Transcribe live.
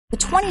The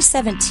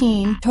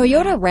 2017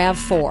 Toyota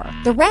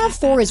RAV4. The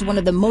RAV4 is one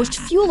of the most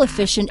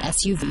fuel-efficient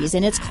SUVs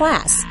in its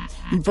class.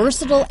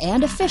 Versatile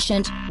and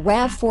efficient,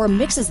 RAV4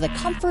 mixes the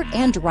comfort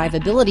and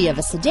drivability of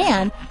a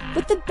sedan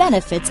with the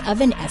benefits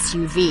of an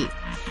SUV.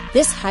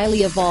 This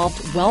highly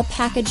evolved,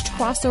 well-packaged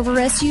crossover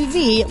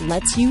SUV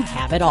lets you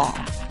have it all.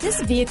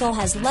 This vehicle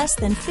has less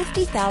than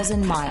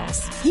 50,000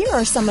 miles. Here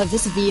are some of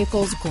this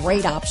vehicle's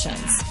great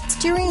options: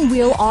 steering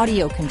wheel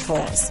audio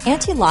controls,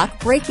 anti-lock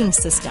braking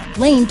system,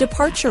 lane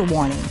departure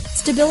warning,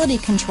 stability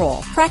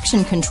control,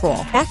 traction control,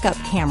 backup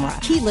camera,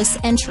 keyless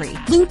entry,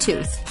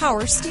 Bluetooth,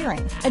 power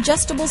steering,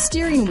 adjustable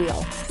steering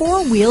wheel,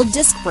 four-wheel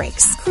disc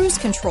brakes, cruise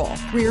control,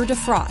 rear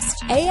defrost,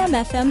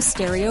 AM/FM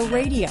stereo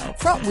radio,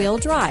 front-wheel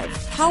drive,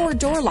 power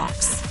door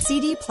locks,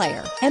 CD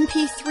player,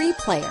 MP3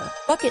 player,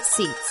 bucket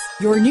seats.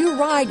 Your new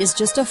ride is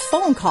just a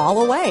phone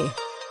call away.